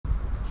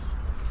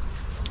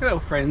Hello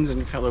friends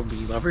and fellow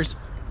bee lovers.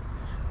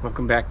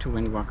 Welcome back to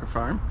Windwalker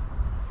Farm.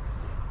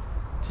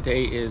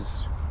 Today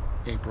is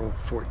April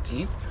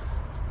 14th.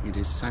 It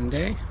is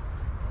Sunday.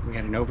 We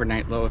had an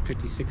overnight low of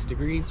 56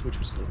 degrees, which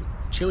was a little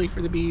chilly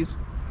for the bees,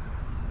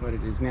 but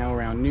it is now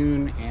around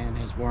noon and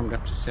has warmed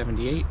up to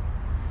 78.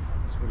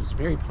 So it is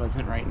very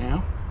pleasant right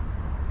now.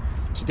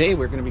 Today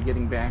we're going to be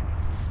getting back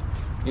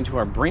into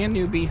our brand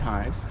new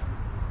beehives.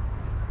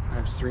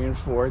 Hives 3 and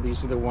 4.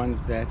 These are the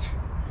ones that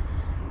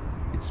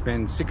it's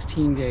been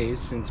 16 days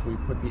since we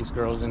put these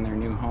girls in their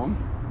new home.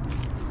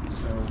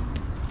 So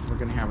we're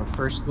going to have a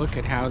first look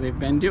at how they've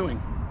been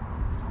doing.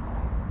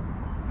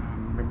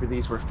 Remember,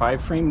 these were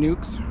 5-frame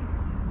nukes.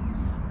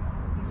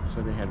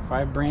 So they had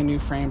 5 brand new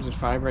frames and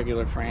 5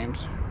 regular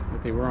frames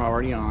that they were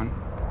already on.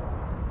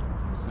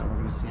 So we're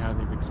going to see how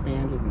they've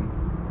expanded and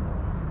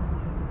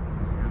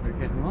how they're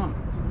getting along.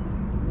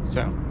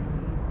 So,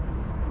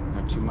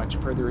 not too much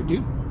further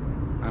ado.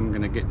 I'm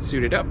going to get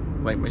suited up,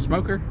 light my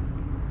smoker,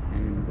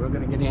 and we're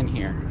going to get in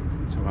here.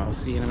 So I'll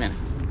see you in a minute.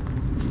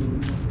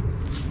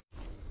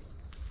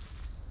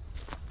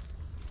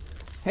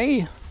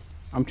 Hey,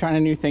 I'm trying a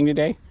new thing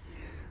today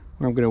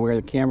where I'm going to wear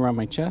the camera on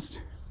my chest.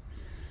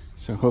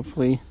 So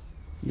hopefully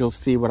you'll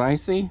see what I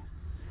see.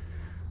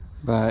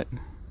 But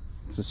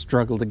it's a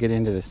struggle to get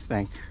into this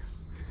thing.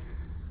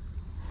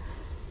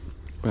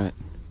 But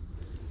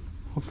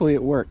hopefully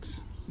it works.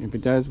 If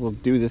it does, we'll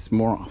do this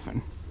more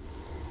often.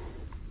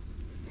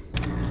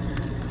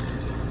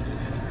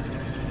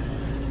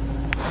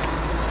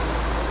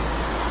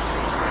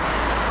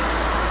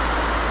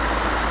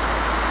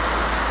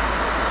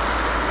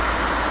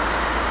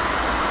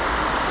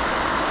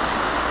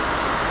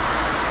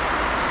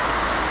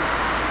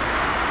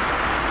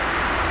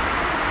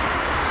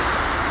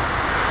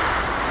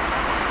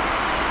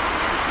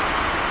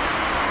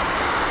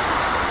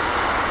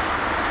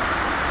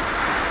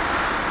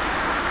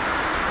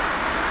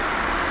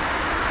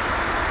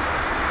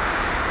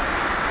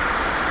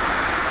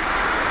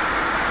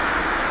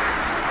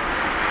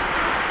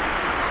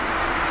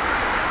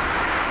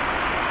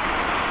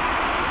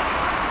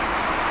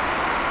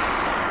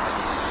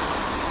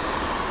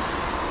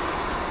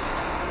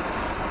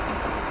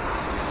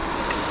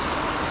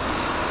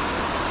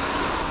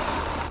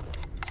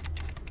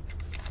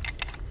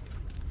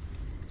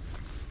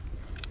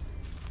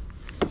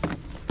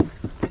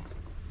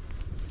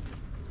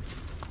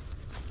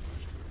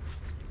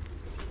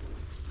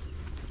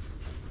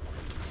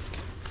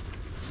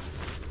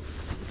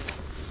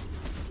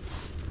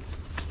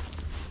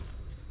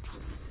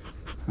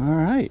 All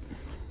right,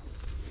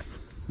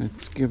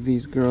 let's give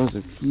these girls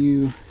a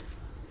few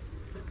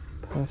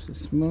puffs of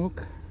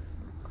smoke.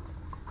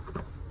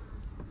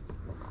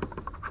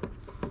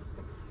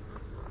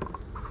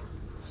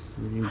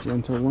 Some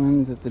gentle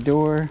ones at the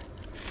door,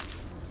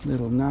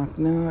 little knock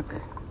knock.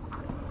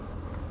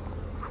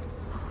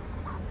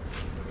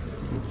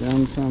 We've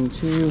done some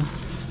too.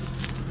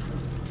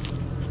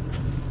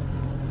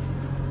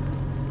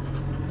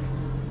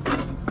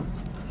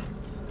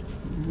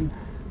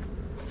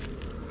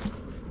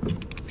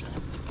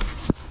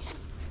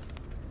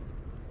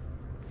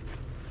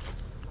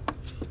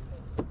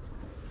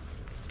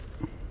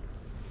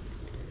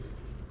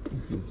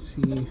 You can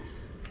see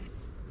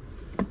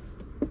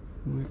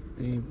what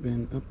they've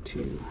been up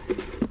to.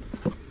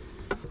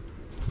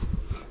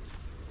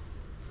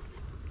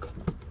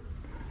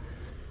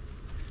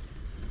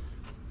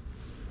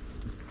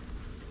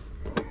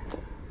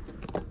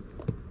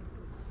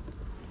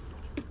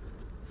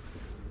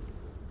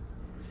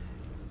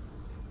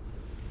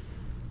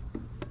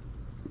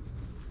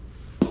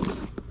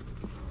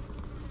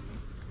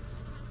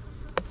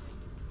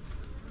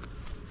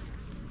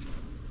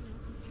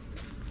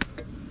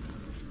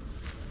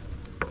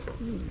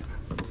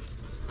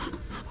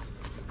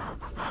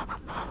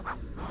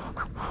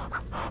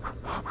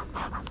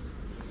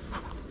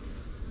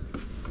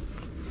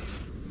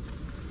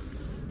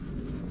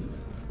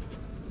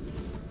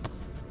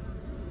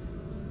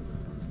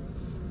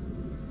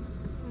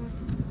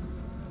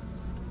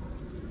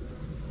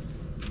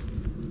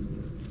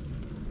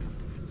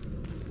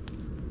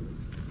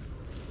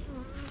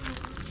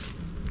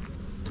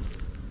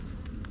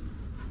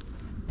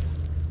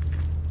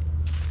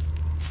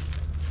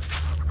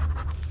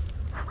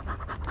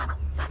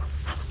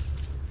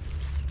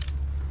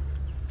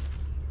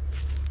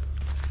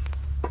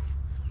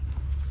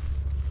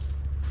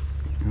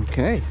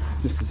 Okay,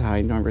 this is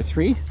hive number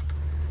 3,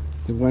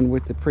 the one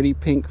with the pretty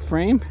pink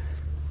frame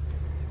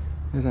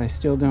that I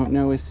still don't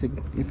know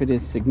if it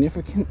is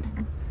significant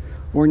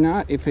or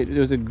not. If it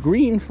was a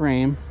green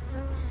frame,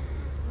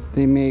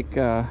 they make,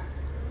 well,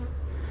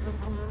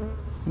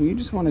 you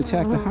just want to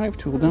attack the hive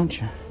tool, don't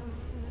you?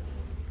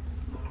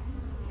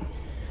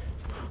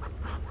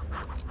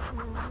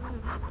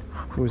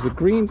 If it was a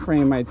green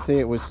frame, I'd say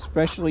it was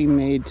specially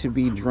made to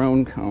be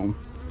drone comb.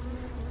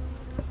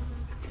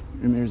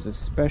 And there's a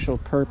special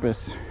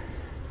purpose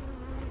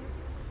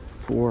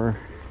for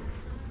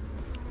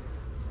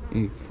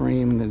a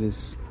frame that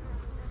is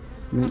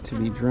meant to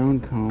be drone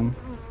comb.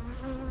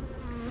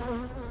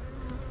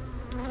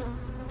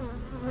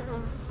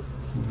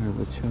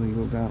 tell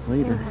you about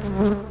later.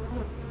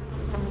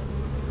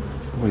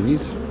 Boy,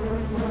 these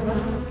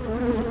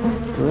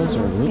girls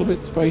are a little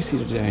bit spicy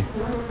today.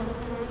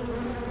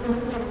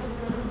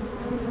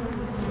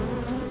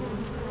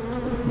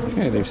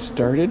 Okay, they've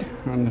started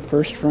on the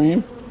first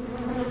frame.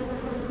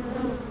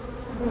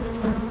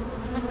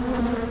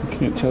 I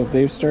can't tell if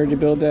they've started to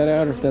build that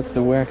out or if that's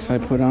the wax I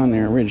put on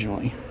there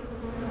originally.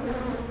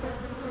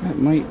 That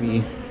might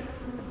be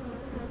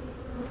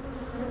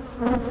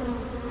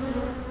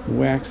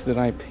wax that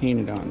I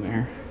painted on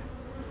there.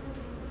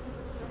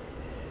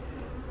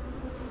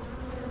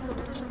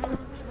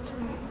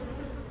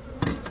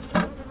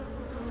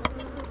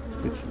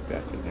 Get you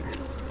back in there.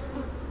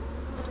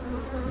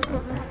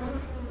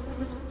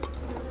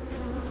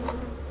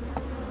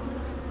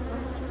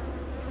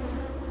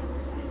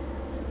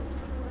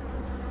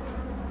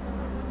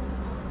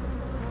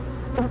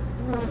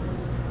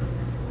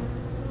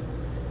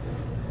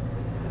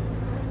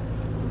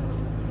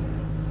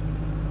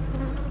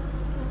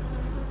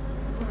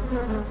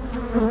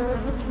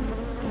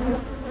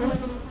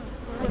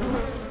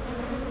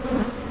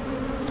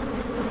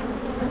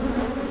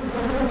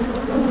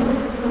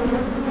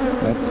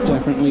 That's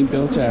definitely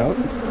built out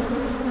more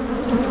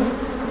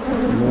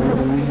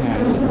than I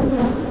had it.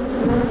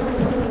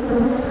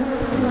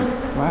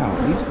 Wow,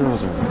 these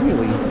girls are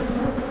really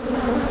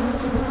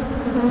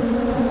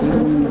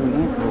going into an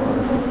uproar.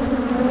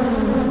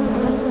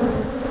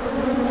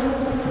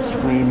 This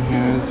frame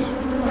has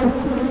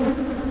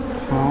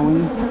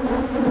pollen.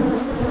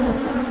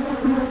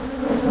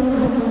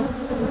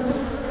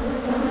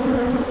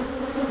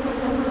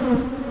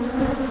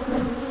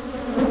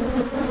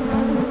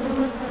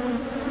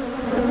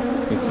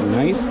 It's a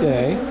nice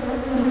day.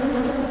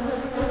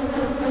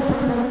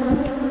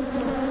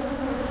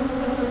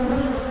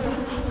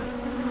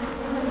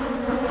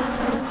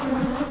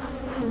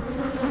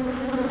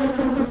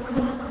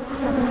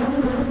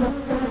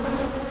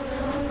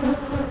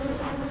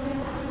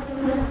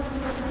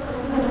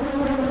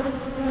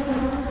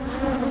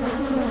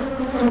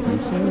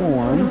 Nice and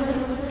warm.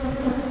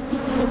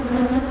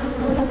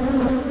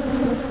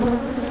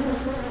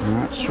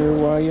 Not sure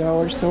why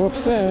y'all are so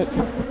upset.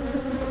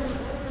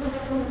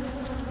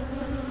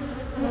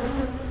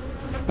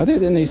 Other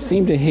than they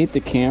seem to hate the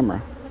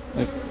camera.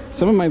 Like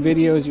some of my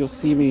videos, you'll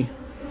see me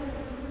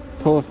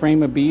pull a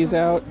frame of bees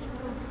out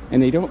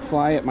and they don't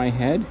fly at my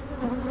head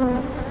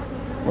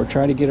or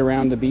try to get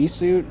around the bee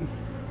suit,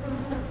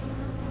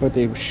 but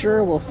they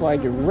sure will fly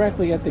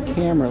directly at the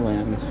camera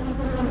lens,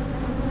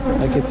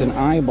 like it's an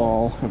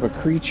eyeball of a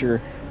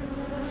creature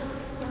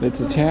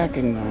that's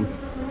attacking them.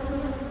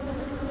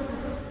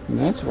 And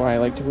that's why I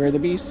like to wear the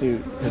bee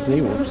suit, because they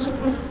will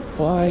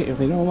fly, if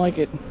they don't like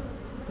it,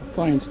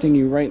 fly and sting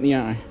you right in the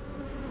eye.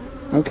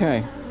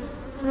 Okay,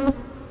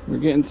 we're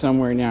getting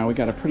somewhere now. We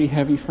got a pretty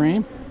heavy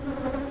frame.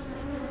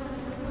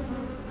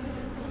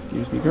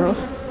 Excuse me, girls.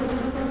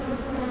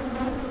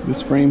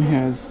 This frame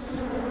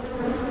has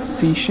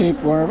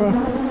C-shaped larva,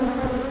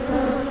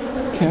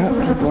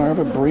 capped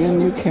larva, brand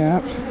new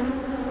capped.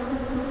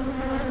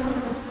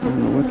 I don't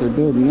know what they're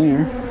building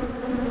there.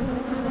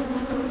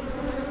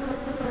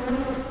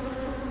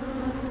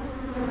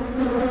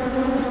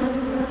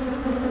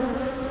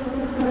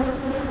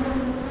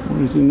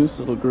 What is in this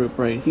little group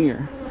right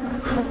here?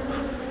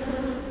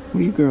 What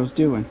are you girls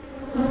doing?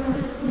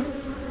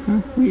 Huh?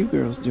 What are you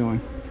girls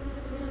doing?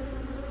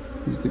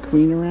 Is the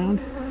queen around?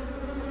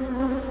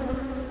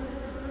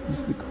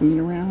 Is the queen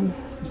around?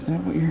 Is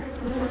that what you're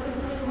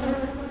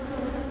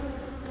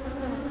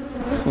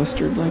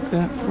clustered like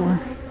that for?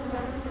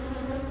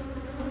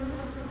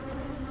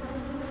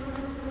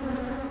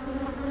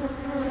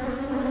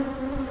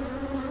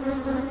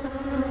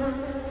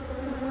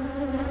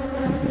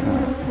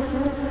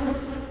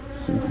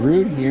 Some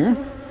brood here.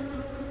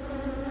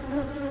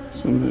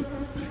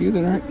 A few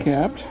that aren't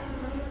capped.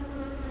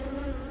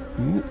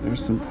 Yeah,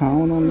 there's some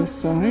pollen on this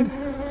side.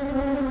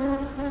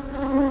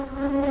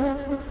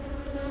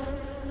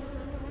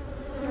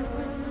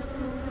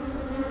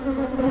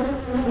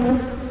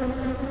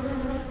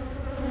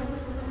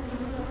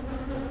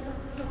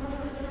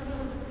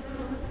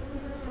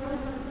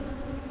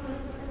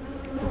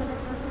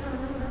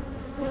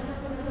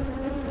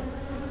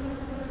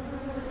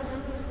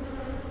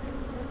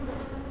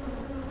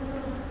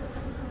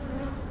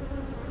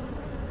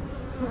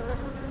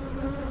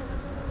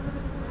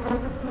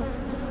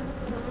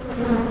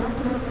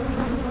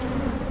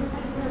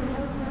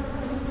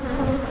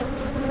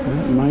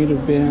 That might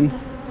have been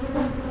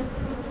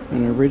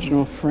an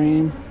original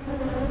frame.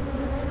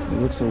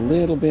 It looks a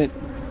little bit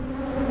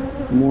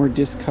more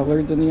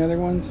discolored than the other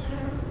ones,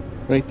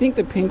 but I think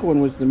the pink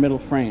one was the middle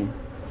frame.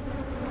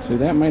 So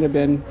that might have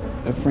been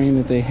a frame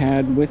that they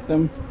had with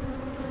them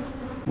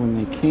when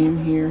they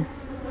came here.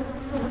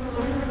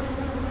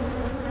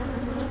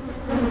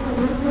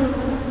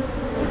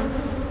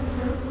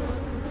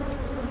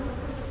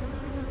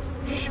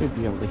 Should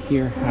be able to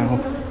hear how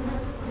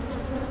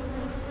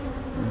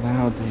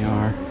loud they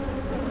are.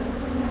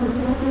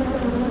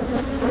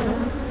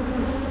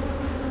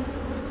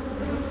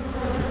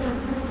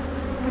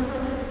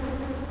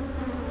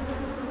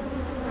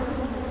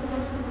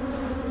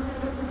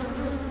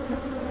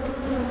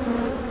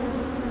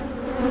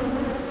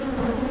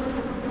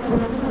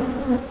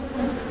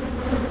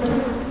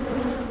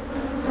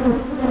 This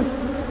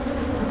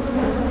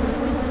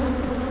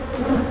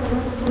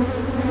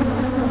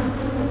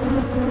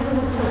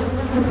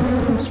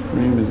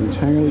frame is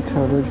entirely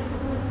covered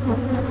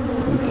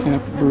in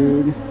capped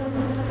brood.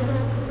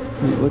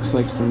 And it looks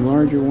like some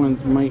larger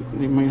ones might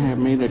have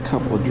made a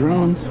couple of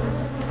drones.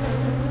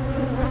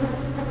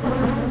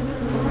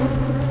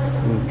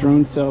 And the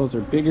drone cells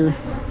are bigger.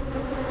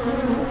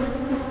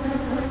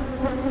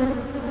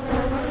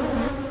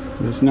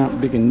 But it's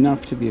not big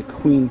enough to be a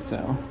queen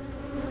cell.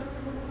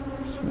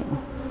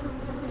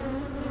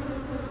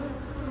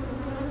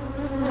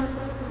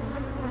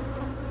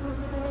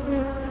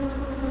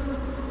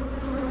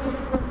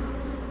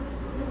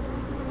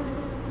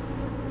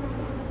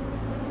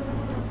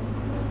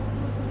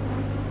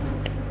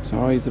 So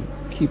always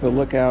keep a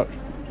lookout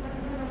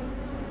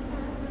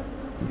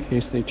in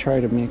case they try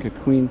to make a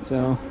queen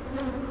cell.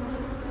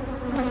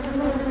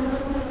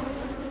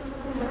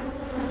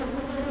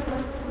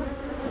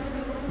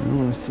 I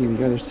want to see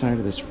the other side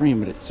of this frame,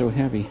 but it's so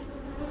heavy.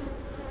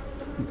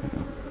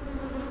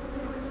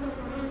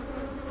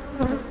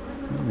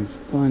 Always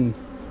fun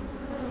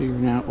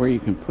figuring out where you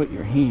can put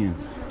your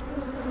hands.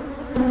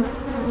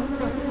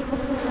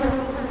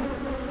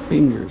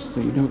 Fingers,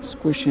 so you don't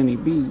squish any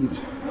bees.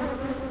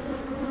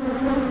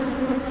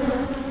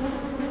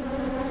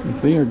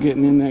 If they are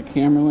getting in that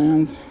camera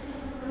lens,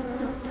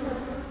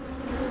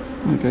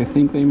 like I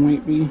think they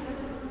might be,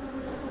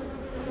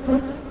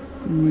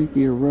 it might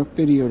be a rough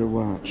video to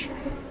watch.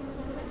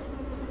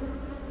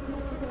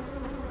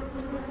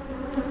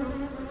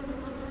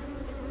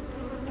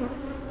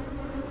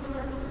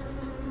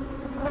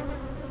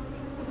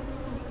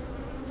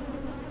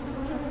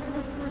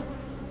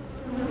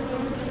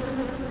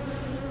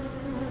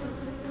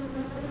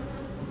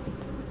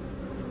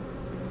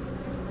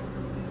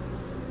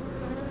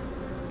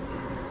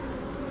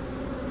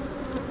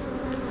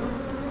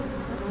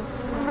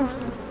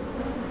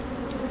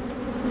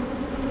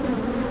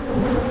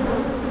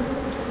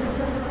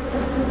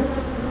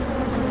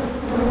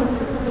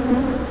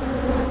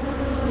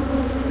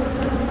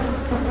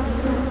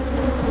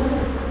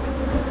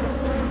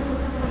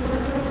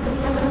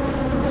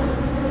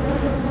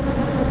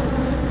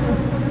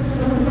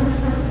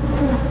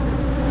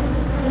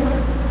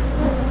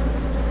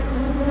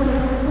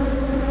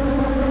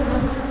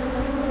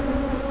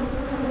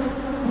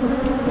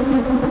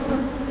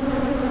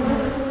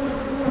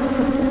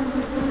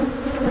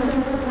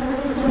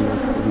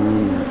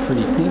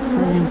 Pretty pink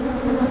frame.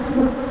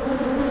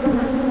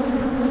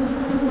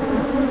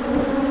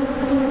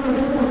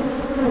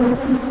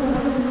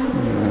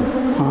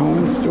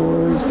 Pollen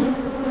stores. A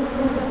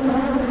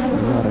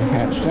lot of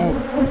hatched out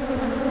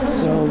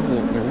cells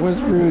that there was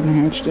brood and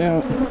hatched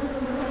out.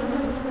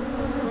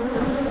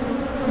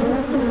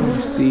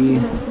 You see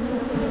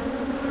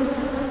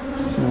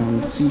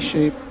some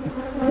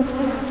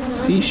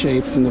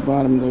C-shapes in the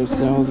bottom of those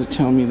cells that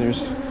tell me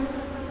there's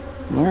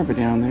larvae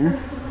down there.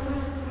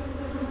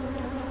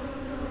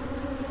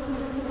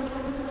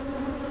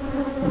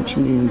 Which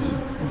means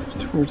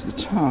towards the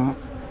top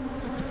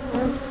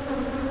there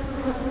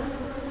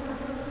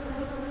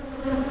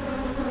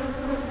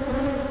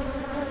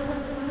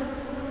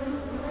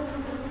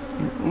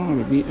ought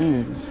to be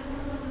eggs.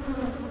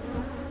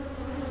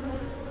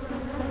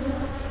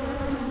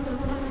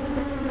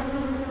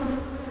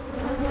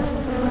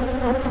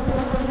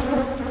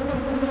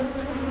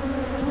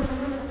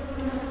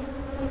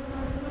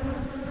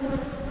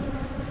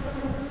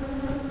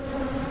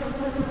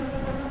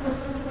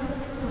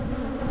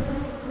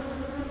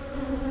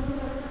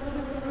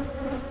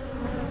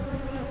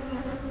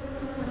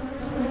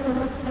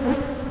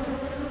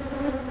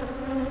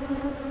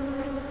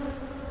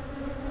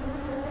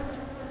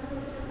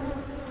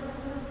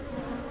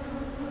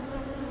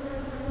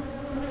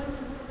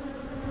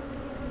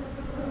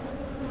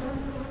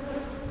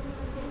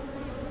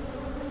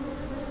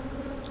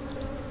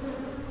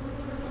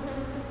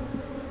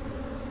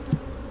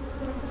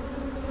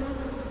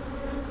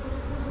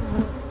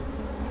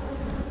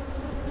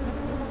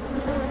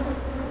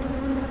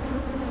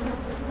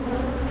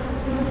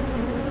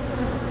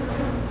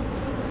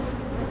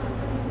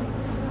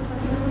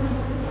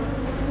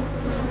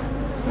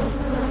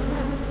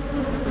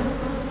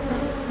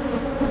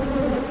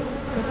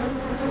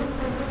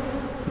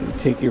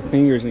 Take your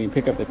fingers and you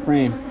pick up the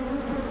frame.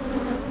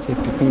 Take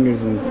the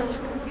fingers and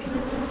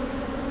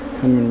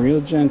come in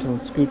real gentle,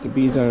 scoot the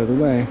bees out of the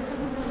way.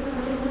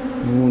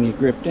 And when you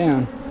grip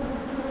down,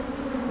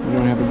 you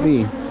don't have a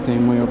bee.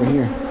 Same way over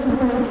here.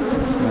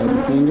 Slide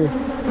the finger.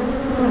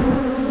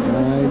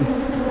 Slide.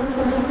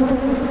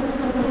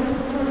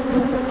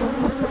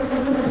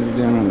 Put it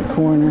down on the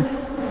corner.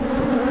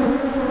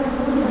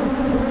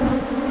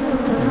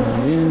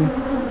 Slide in.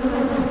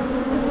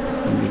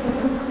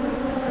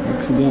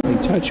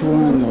 Accidentally touch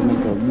one, they'll make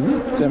a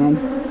zip sound,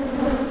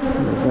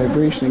 or a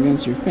vibration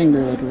against your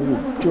finger like a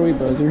little joy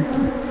buzzer.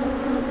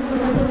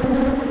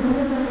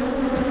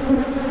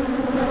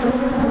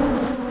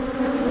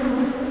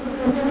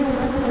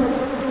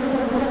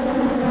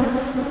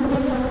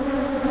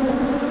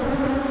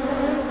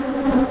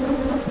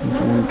 There's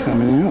one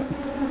coming out.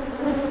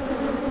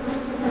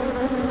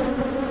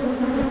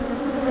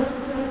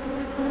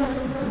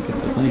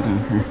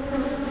 her.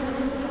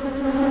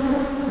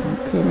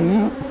 They're coming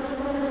out.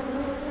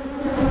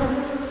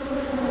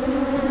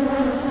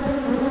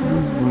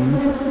 There's one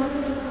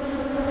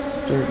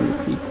starting to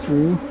peek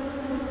through.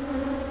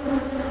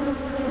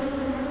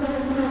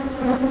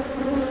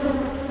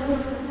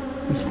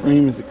 This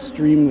frame is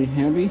extremely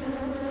heavy.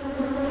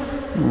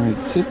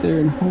 Alright, sit there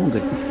and hold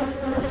it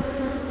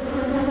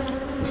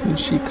until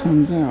she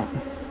comes out.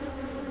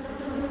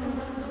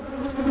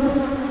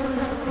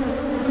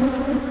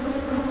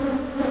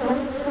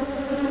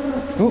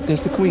 Oh,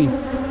 there's the queen.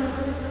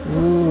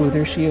 Oh,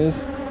 there she is.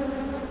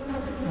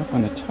 Up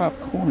on the top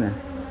corner.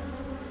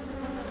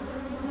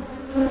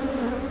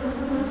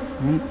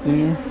 Right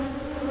there.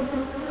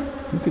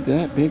 Look at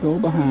that big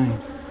old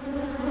behind.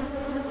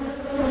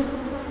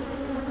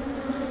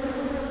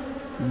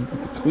 Look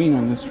at the queen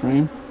on this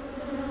frame.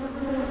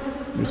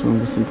 There's one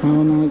with some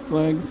pollen on its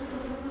legs.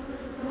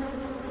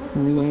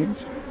 Her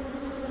legs.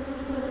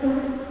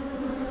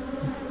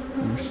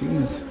 There she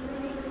is.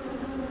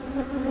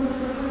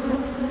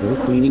 Go,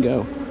 Queenie,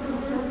 go.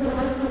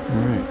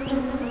 Alright.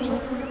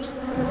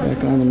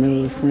 Back on the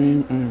middle of the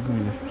frame. I'm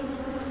going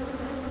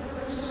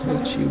to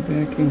set you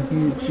back in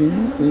here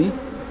gently.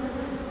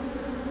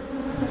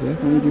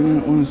 Definitely do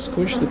not want to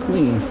squish the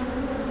queen.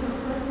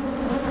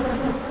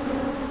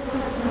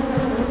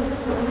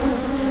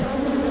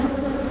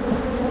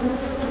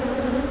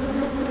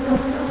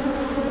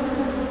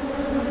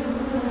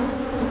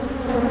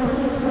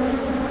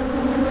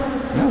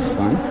 That was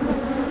fun.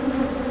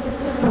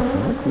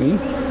 Hello, queen.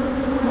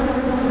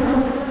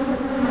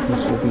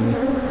 This will be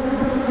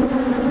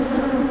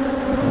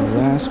the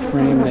last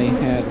frame they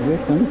had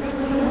with them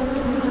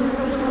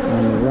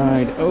on the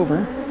ride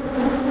over.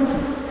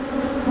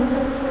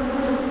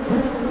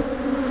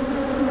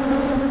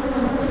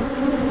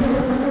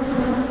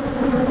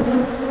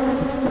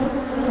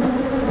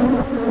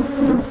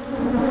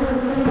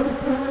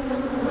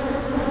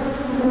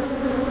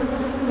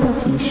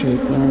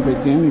 C-shaped larva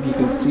again. If you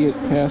can see it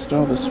past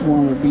all the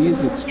swarm of bees,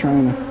 it's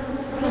trying to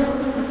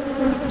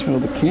tell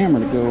the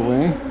camera to go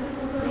away.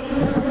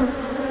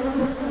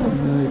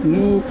 Like,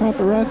 no,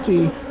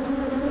 paparazzi.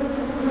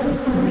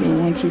 We don't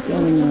want you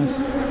filming us.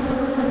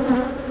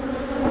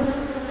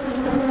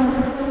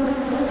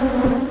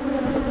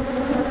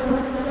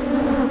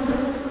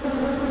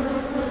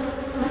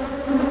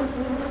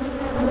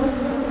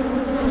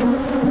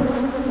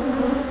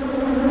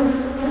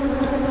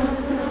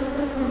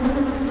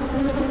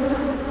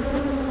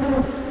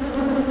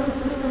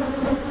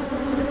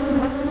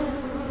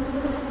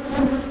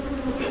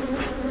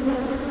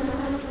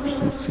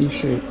 Some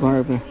C-shaped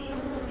larvae.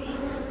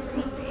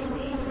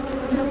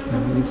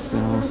 And these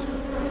cells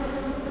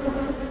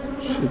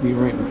should be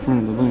right in front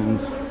of the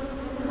lens.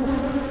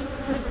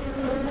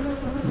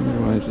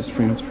 Otherwise, this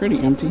frame's pretty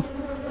empty.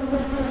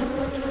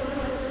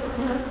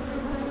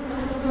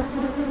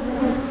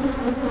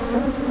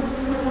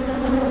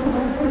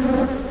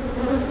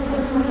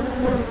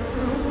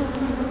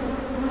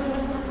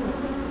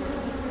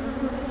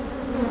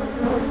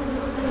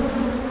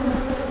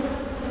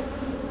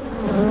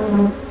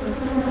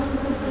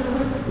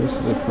 This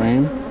is a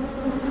frame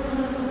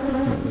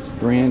that was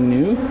brand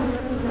new.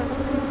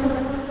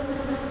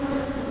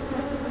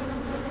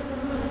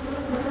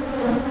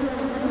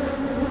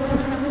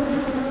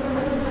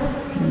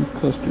 What are you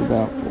clustered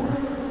about for?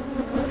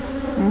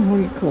 Oh, what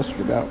are you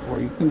clustered about for?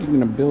 You think you're going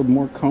to build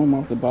more comb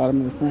off the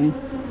bottom of the frame?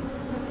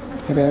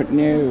 How about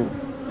no?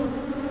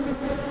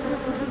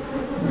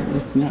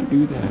 Let's not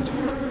do that.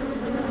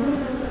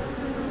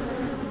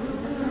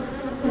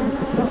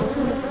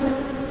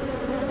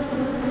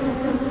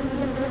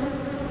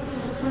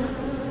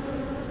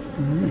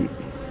 Alright,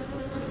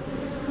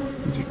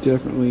 these are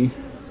definitely,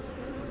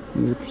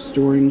 when they're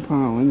storing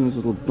pollen, those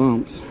little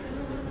bumps,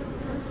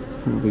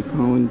 probably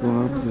pollen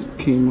blobs that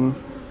came off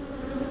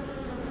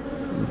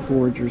the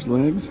forager's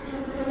legs.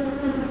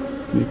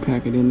 You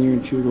pack it in there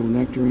and chew a little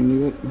nectar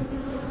into it,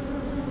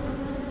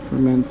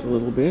 ferments a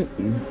little bit,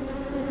 and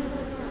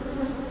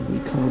we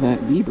call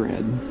that bee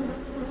bread.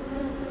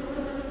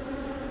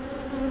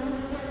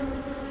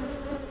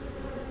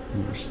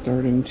 And we're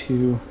starting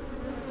to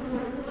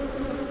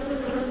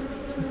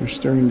they're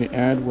starting to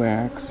add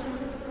wax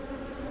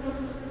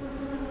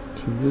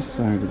to this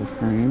side of the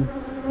frame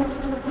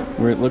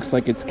where it looks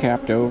like it's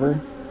capped over.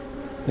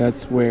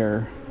 That's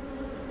where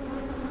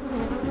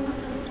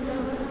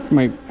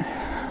my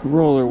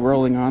roller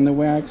rolling on the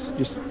wax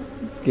just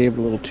gave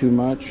a little too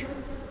much,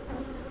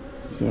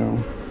 so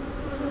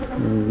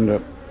we ended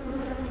up,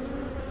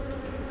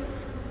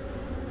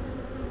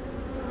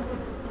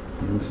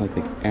 it looks like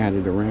they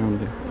added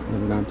around it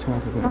on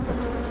top of it.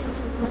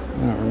 I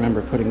don't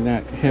remember putting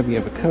that heavy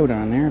of a coat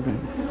on there, but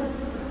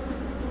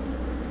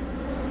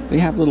they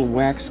have little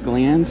wax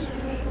glands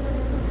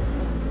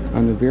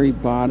on the very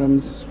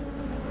bottoms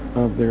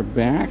of their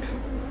back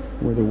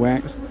where the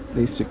wax,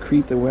 they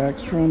secrete the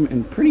wax from,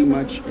 and pretty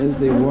much as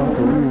they walk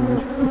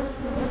around,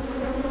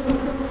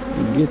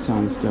 it gets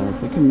on stuff.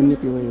 They can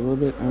manipulate a little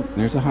bit. Oh,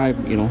 there's a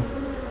hive beetle.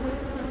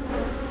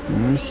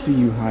 I see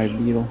you, hive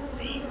beetle.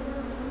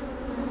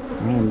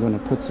 I'm going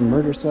to put some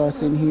murder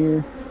sauce in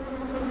here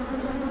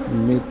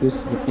and make this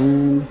the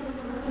end.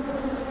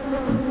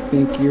 You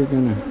think you're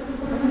going to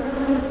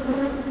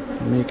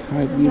make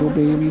hive beetle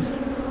babies?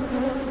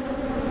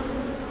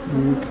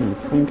 Okay,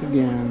 think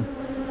again.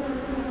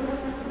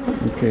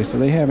 Okay, so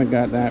they haven't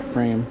got that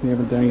frame. They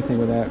haven't done anything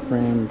with that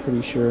frame, I'm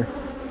pretty sure.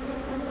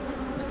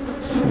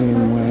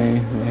 Same way,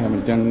 they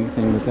haven't done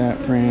anything with that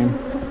frame.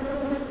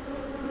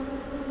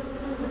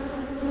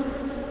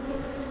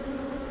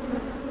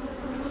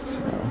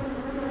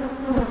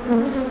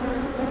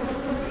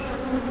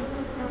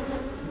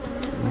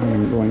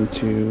 I'm going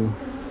to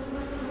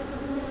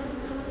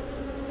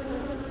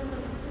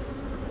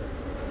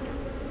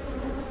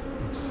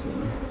let's see.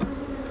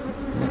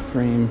 That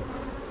frame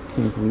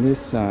came from this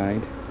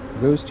side.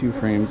 Those two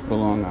frames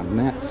belong on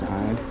that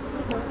side.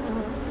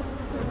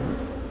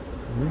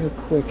 Real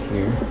quick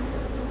here.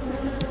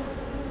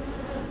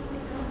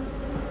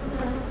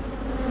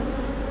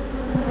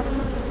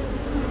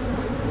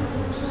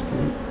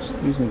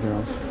 Excuse me,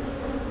 girls.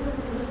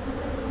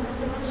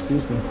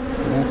 Excuse me.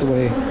 Get out the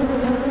way.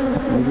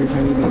 Move your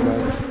tiny bee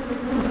buds.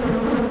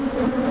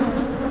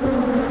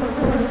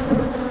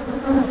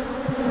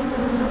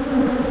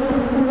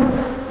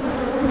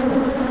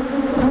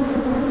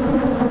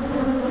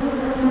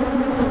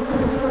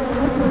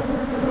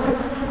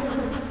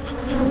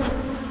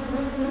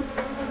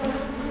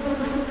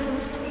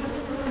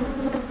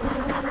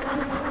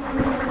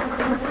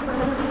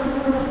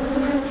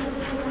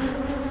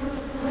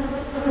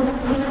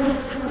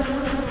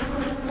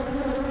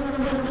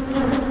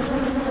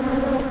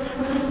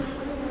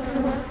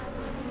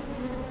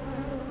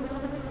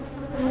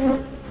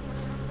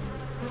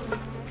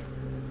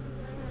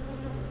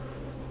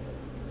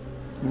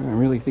 I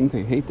really think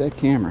they hate that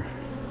camera.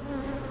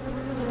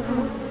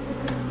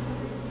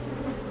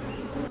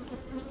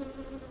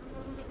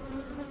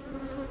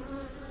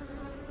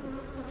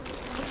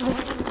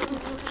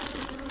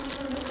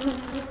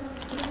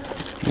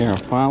 They are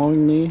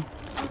following me,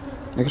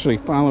 actually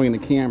following the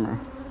camera.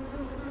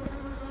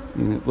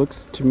 And it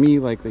looks to me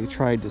like they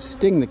tried to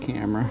sting the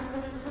camera.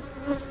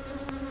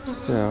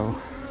 So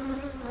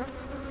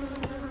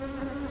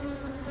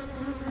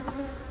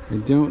I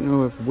don't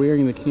know if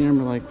wearing the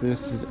camera like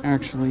this is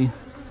actually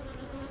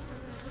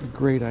a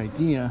great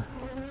idea.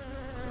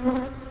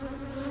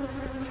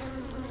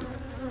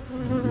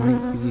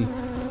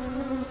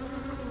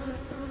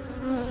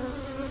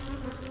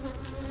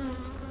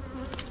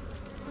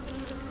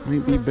 It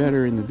might be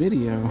better in the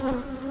video.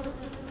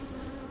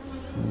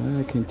 But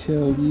I can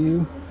tell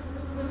you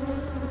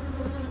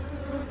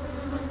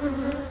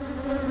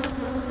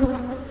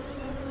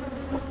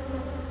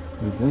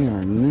that they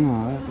are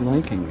not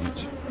liking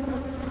it.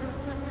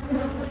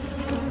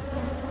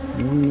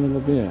 One little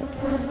bit.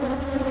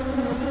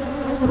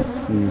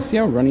 See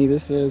how runny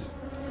this is?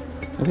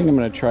 I think I'm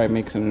going to try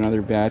mixing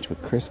another batch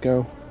with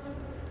Crisco.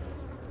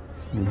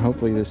 And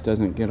hopefully this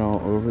doesn't get all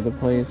over the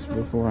place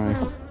before I...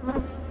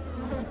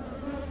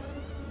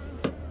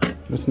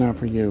 It's not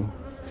for you.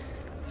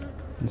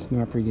 It's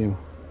not for you.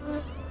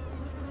 I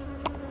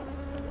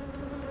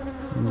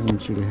don't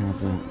want you to have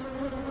that.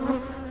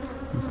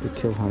 It's to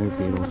kill hive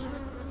beetles.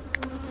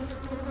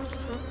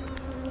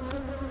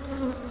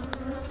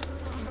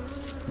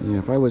 Yeah,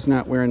 if I was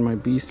not wearing my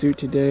bee suit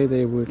today,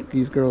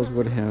 these girls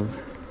would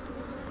have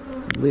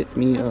lit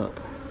me up.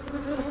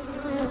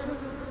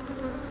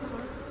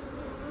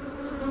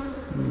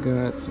 We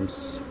got some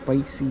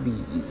spicy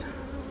bees.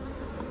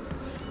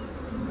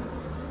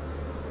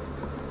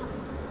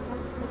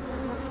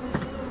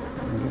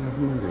 I got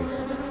hungry.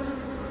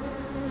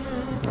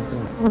 How about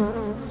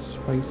that?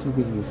 Spicy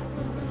bees.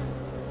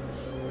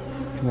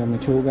 Can I have my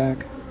tool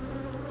back?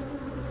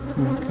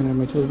 Can I have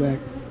my tool back?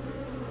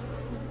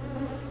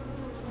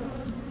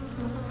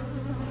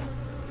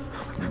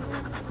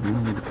 I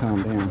need to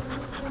calm down.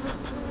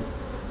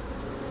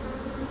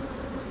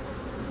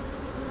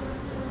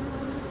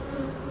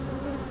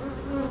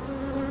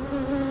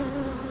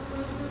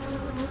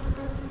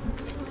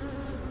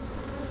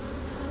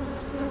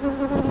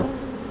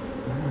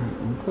 Alright,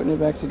 I'm putting it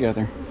back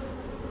together.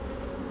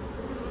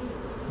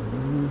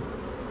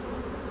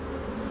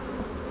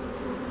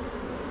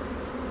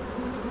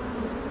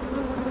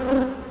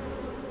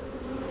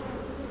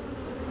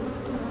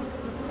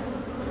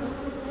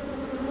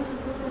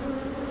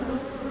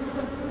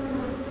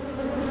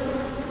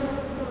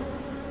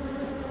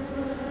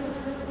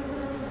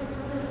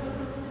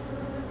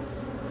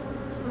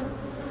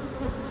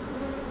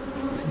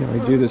 See how I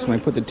do this when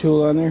I put the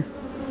tool on there?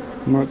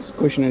 I'm not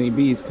squishing any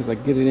bees because I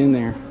get it in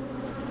there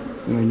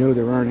and I know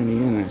there aren't any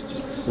in it. I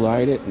just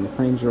slide it and the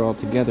frames are all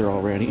together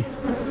already.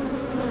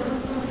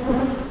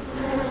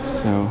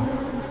 So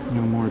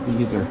no more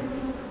bees are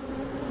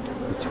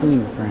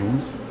between the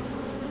frames.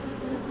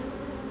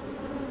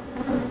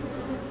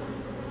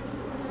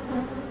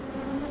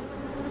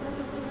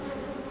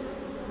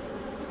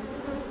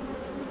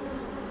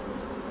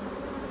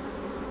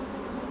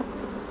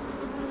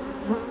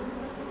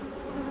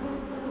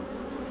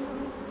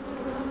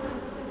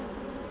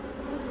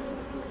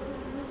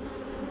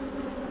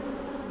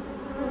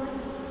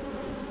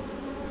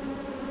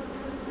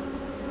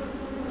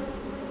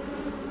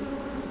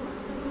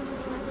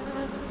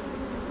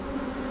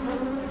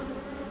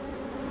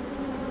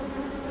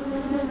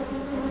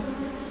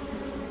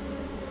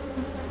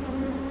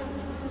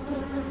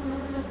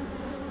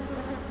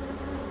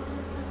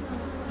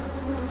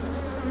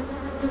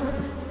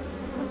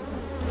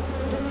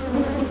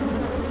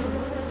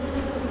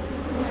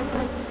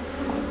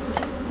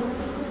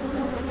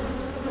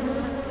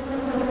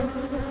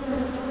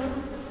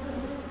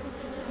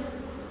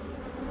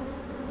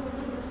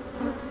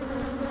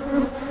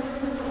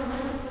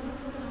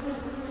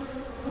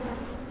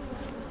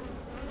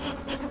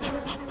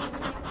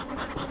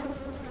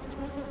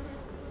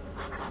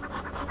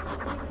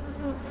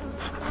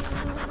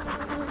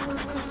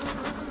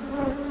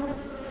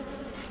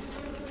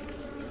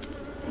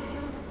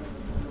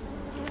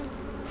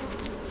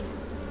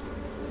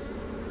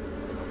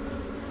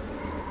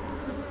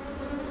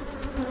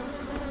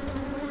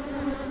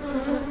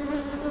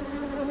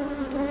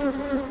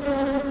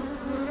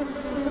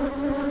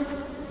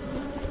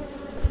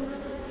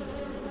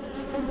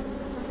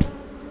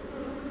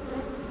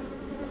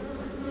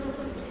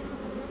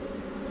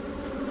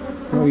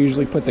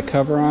 usually put the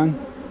cover on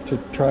to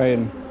try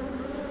and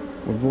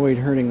avoid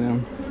hurting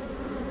them.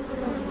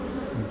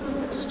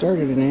 Start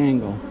at an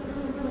angle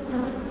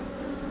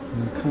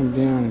and come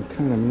down and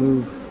kind of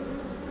move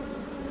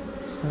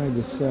side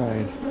to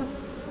side.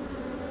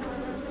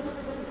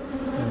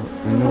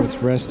 I know it's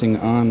resting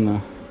on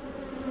the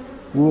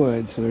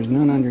wood, so there's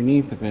none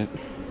underneath of it.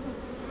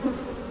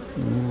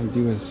 And then I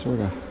do a sort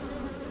of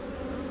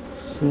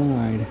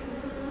slide.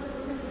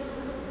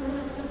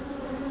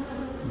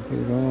 Get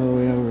it all the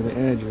way over the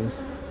edges.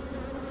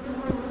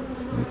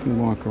 I can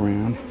walk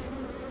around.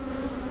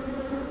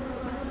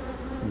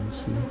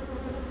 See.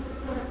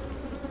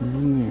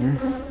 In there.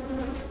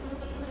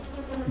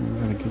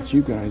 I'm gonna get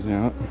you guys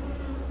out.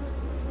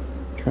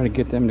 Try to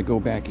get them to go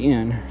back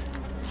in.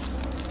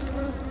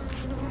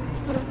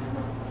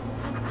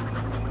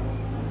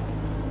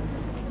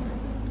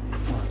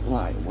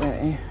 Fly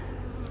away.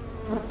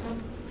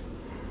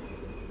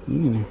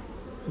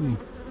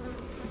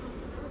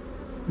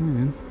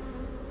 And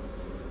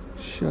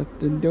shut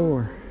the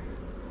door.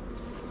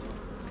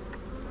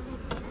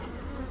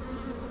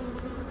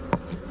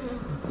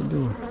 Shut the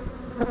door.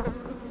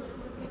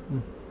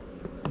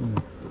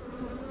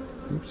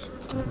 Oops.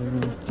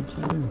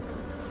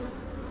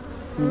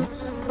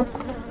 Oops.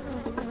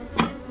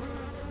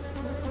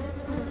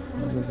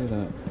 Close it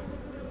up.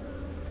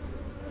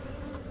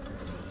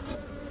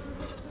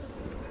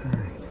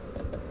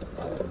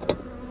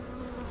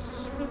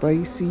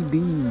 Spicy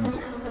bees.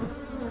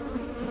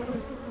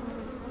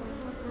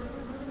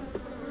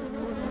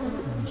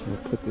 We'll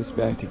put this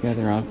back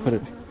together. I'll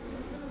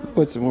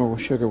put some more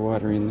sugar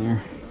water in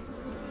there.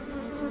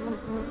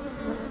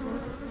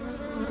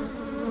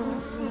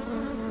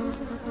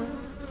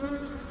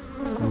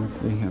 Once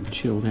they have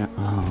chilled out.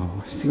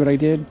 Oh, see what I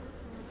did?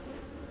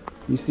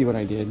 You see what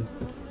I did?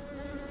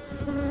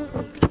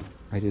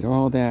 I did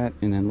all that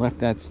and then left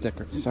that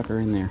sucker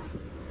in there.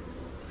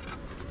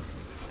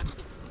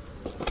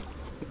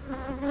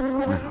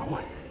 Wow.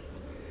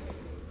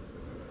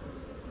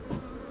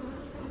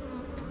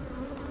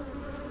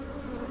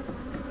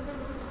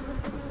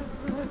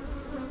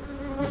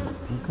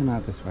 Don't come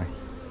out this way.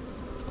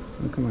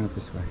 Don't come out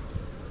this way.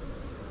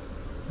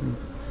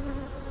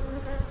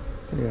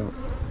 Stay out.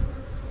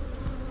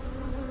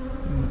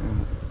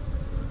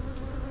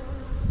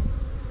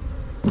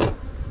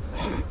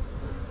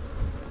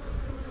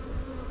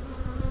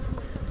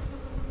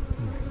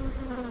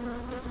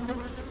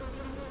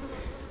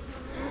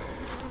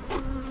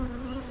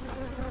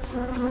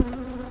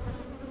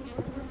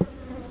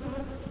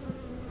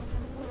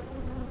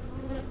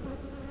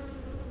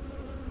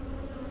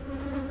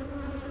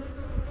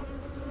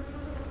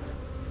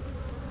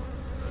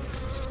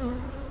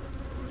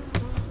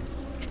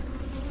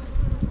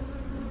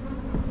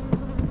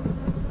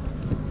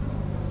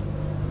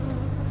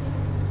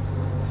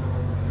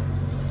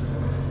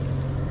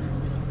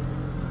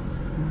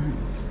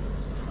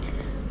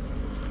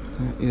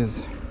 That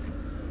is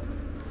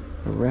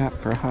a wrap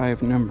for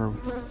hive number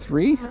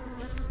 3.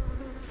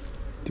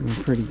 Doing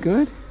pretty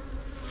good.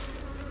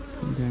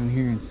 Come down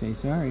here and say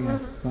sorry I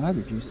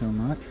bothered you so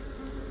much.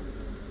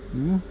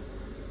 Yeah,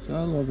 it's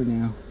all over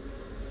now.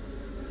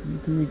 You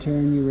can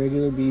return your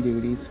regular bee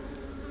duties.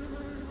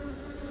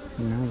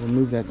 And now we'll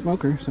remove that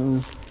smoker so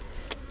we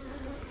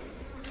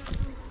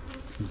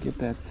can get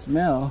that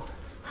smell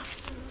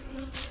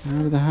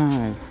out of the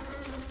hive.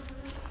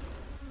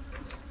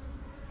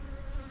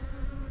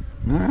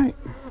 All right.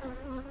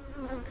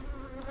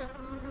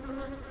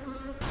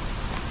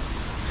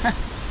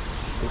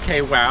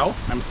 Okay, wow.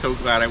 I'm so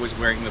glad I was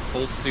wearing the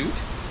full suit.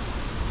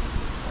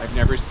 I've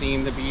never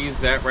seen the bees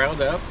that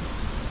riled up.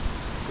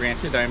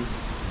 Granted, I'm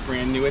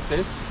brand new at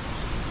this.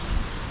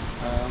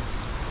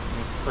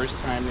 It's the first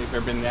time they've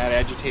ever been that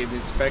agitated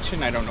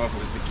inspection. I don't know if it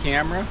was the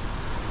camera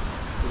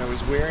that I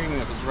was wearing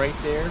that was right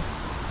there.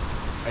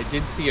 I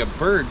did see a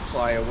bird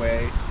fly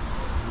away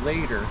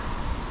later.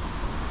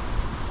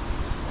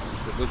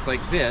 It looked like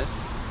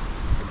this,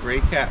 a gray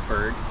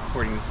catbird,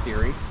 according to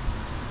Siri.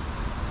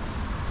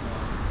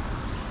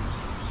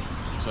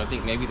 So I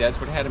think maybe that's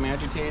what had them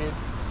agitated.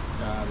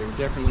 They were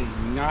definitely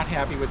not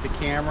happy with the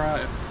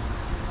camera.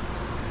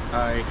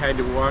 I had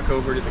to walk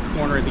over to the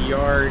corner of the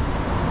yard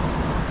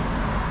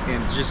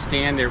and just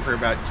stand there for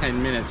about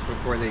 10 minutes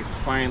before they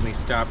finally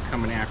stopped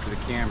coming after the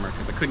camera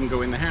because I couldn't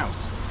go in the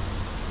house.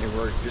 They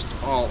were just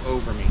all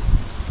over me.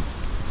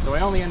 So I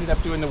only ended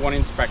up doing the one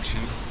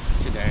inspection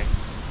today.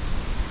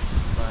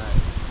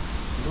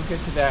 We'll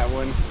get to that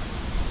one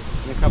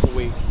in a couple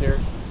weeks. They're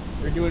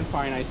doing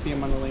fine. I see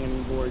them on the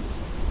landing boards.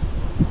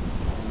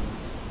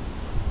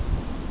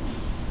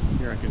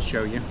 Here I can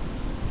show you.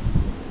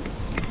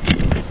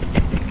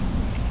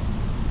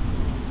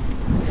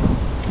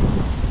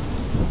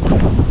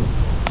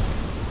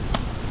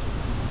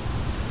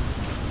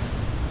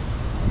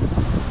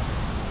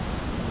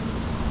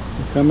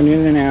 They're coming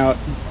in and out.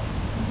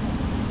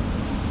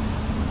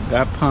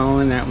 Got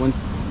pollen. That one's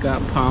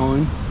got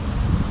pollen.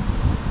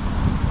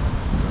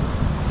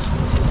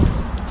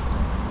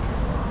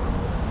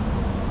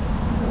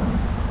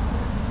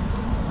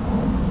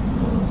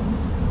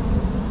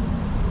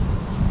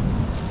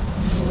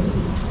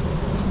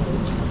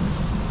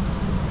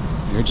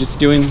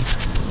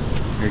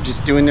 they're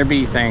just doing their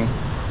bee thing.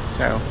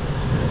 So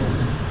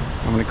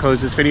I'm gonna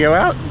close this video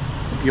out.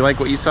 If you like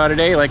what you saw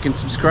today, like and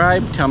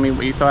subscribe. Tell me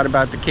what you thought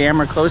about the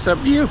camera close-up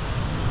view.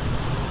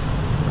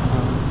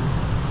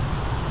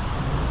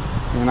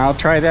 And I'll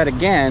try that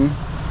again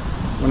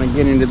when I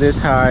get into this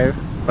hive,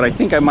 but I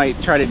think I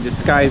might try to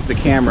disguise the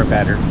camera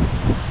better.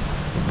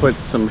 Put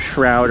some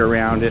shroud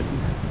around it,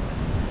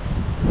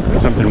 or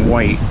something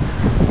white.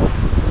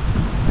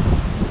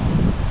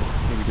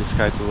 Maybe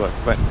disguise the look,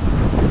 but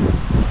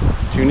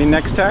tune in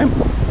next time.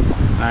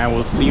 I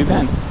will see you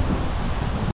then.